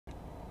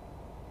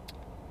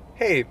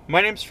Hey, my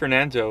name's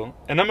Fernando,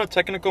 and I'm a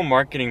technical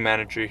marketing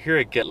manager here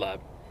at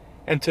GitLab.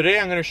 And today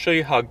I'm going to show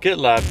you how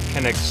GitLab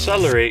can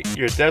accelerate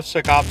your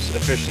DevSecOps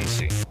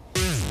efficiency.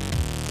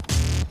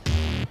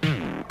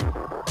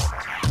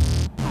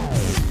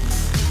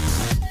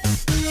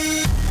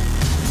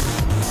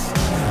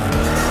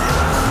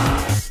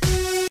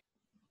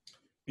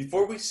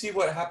 Before we see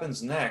what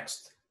happens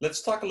next,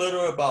 let's talk a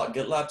little about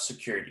GitLab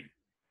security.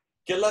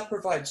 GitLab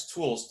provides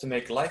tools to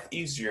make life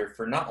easier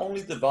for not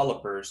only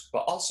developers, but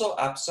also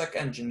AppSec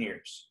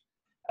engineers.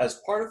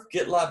 As part of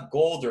GitLab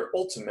Gold or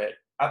Ultimate,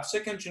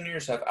 AppSec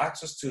engineers have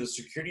access to the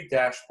security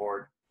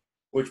dashboard,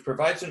 which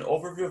provides an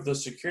overview of the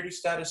security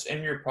status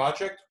in your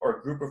project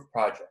or group of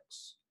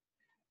projects.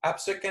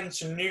 AppSec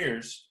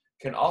engineers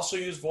can also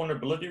use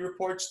vulnerability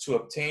reports to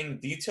obtain a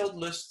detailed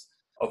list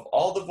of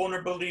all the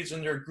vulnerabilities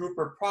in their group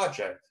or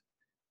project.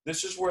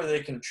 This is where they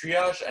can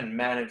triage and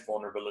manage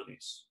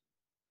vulnerabilities.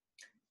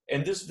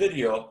 In this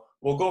video,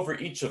 we'll go over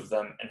each of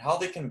them and how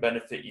they can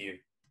benefit you.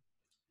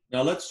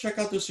 Now let's check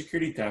out the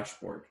security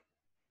dashboard.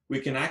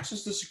 We can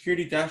access the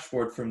security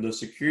dashboard from the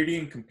Security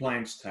and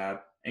Compliance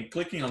tab and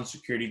clicking on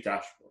Security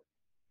Dashboard.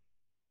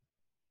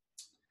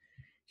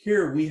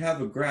 Here we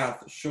have a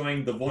graph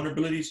showing the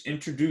vulnerabilities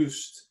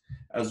introduced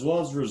as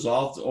well as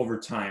resolved over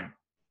time.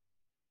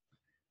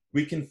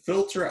 We can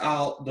filter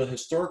out the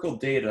historical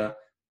data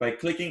by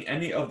clicking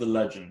any of the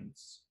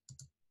legends.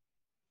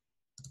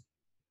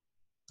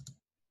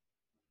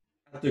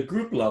 At the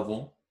group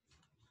level,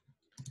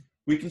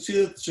 we can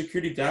see that the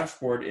security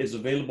dashboard is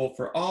available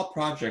for all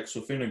projects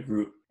within a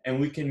group, and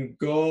we can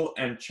go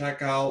and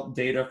check out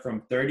data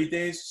from 30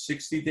 days,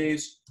 60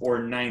 days,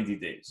 or 90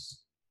 days.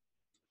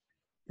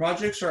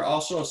 Projects are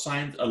also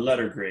assigned a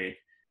letter grade,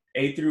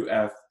 A through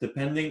F,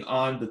 depending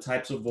on the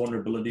types of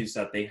vulnerabilities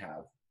that they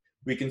have.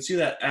 We can see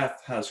that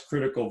F has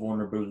critical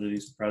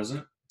vulnerabilities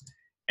present,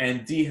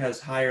 and D has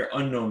higher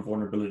unknown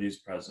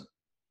vulnerabilities present.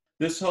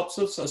 This helps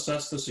us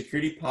assess the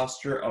security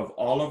posture of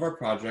all of our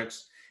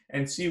projects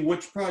and see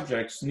which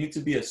projects need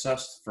to be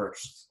assessed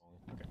first.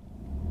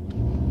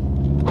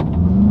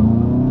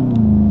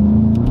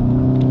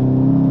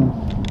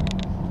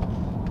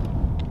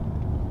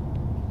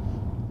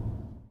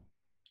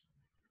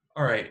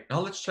 All right,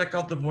 now let's check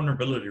out the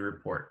vulnerability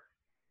report.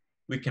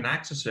 We can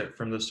access it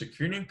from the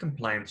Security and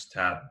Compliance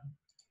tab.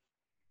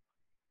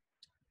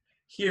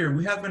 Here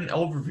we have an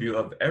overview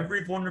of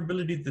every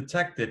vulnerability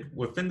detected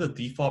within the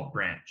default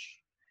branch.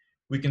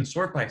 We can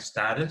sort by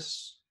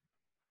status,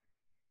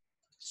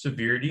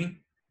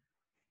 severity,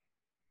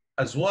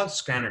 as well as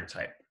scanner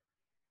type.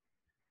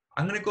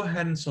 I'm going to go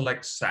ahead and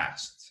select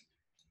SAST.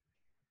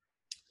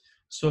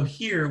 So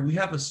here we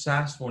have a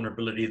SAST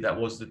vulnerability that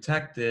was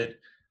detected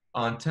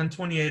on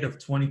 10/28 of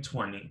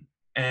 2020,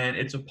 and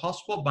it's a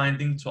possible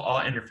binding to all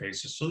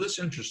interfaces. So this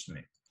interests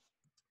me.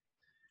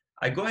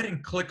 I go ahead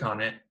and click on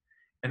it,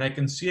 and I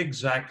can see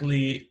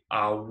exactly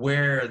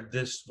where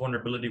this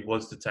vulnerability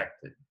was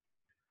detected.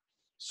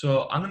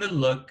 So I'm going to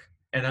look,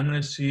 and I'm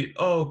going to see,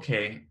 oh,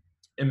 okay,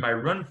 in my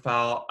run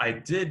file, I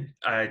did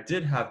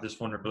have this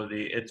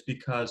vulnerability. It's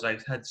because I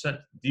had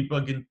set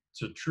debugging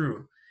to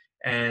true,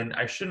 and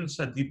I shouldn't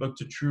set debug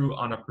to true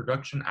on a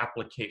production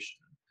application.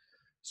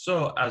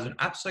 So as an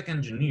AppSec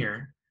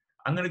engineer,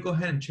 I'm going to go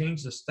ahead and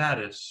change the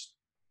status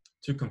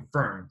to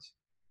confirmed.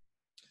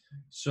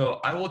 So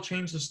I will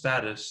change the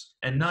status,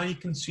 and now you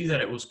can see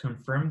that it was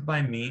confirmed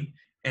by me,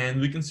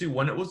 and we can see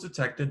when it was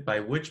detected by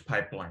which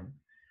pipeline.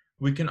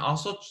 We can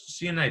also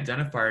see an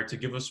identifier to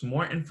give us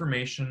more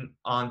information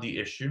on the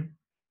issue.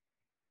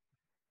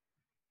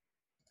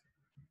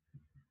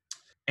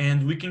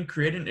 And we can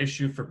create an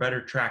issue for better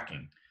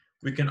tracking.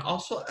 We can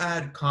also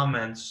add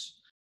comments.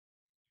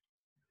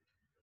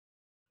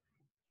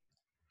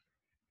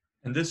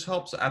 And this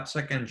helps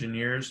AppSec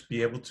engineers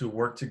be able to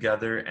work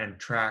together and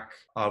track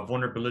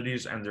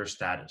vulnerabilities and their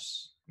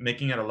status,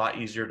 making it a lot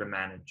easier to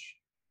manage.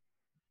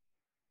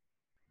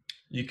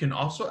 You can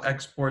also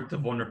export the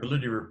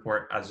vulnerability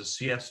report as a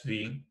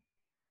CSV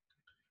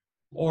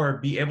or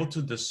be able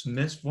to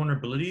dismiss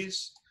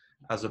vulnerabilities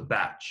as a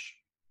batch.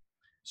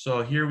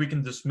 So here we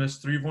can dismiss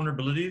 3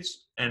 vulnerabilities,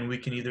 and we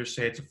can either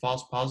say it's a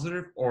false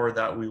positive or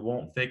that we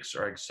won't fix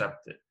or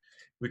accept it.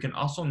 We can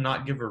also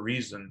not give a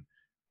reason,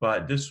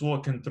 but this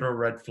can throw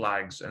red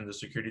flags, and the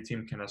security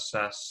team can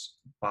assess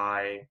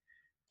by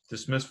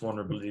dismiss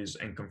vulnerabilities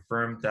and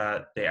confirm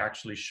that they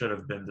actually should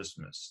have been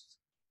dismissed.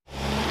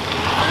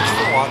 Thanks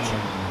for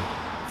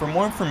watching. For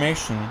more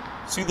information,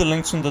 see the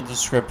links in the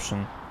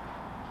description.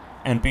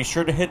 And be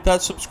sure to hit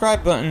that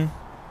subscribe button.